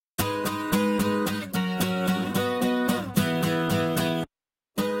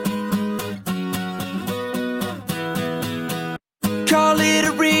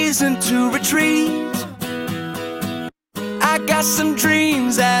reason to retreat. I got some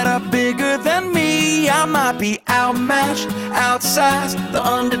dreams that are bigger than me. I might be outmatched, outsized, the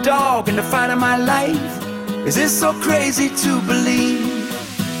underdog in the fight of my life. Is it so crazy to believe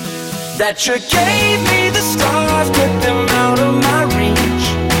that you gave me the stars, put them out of my reach?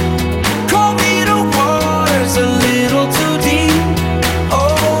 Call me the waters a little too deep.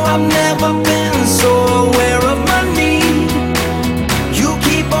 Oh, I've never been so aware of my need. You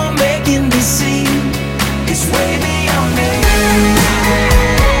keep on making me see it's way beyond me.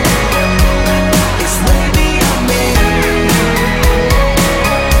 It's way beyond me.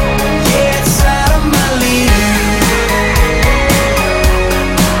 Yeah, it's out of my league.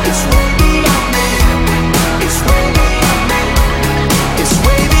 It's way beyond me. It's way beyond me. It's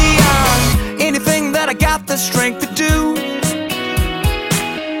way beyond anything that I got the strength to do.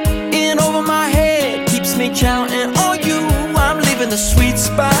 In over my head keeps me counting on you. I'm leaving the sweet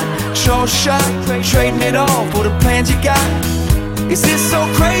spot, sure shot, trading it all for the plans you got. Is this so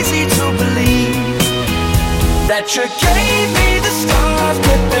crazy to believe that you gave me the stars,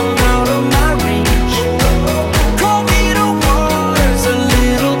 put them out of my reach? Call me the waters a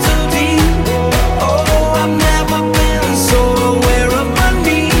little too deep. Oh, I've never been so aware of my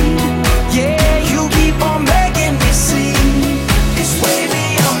need. Yeah, you keep on making me see it's way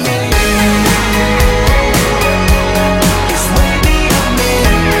beyond me. It's way beyond me.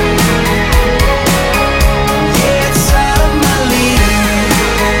 Yeah, it's out of my league.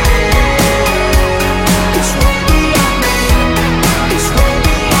 It's way beyond me. It's way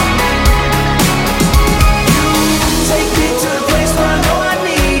beyond me. You take me to the place where I know I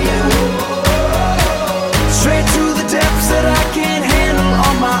need you. Straight to the depths that I can't handle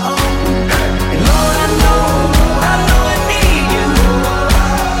on my own. And Lord, I know I need you.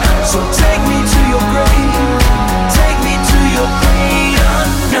 So take me to your grave. Take me to your great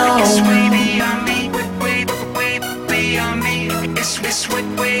unknown. It's way beyond me, way beyond me. It's way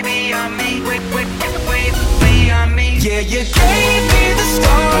beyond me, way beyond me. Yeah, you gave me the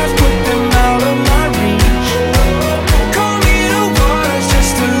stars, put them out of my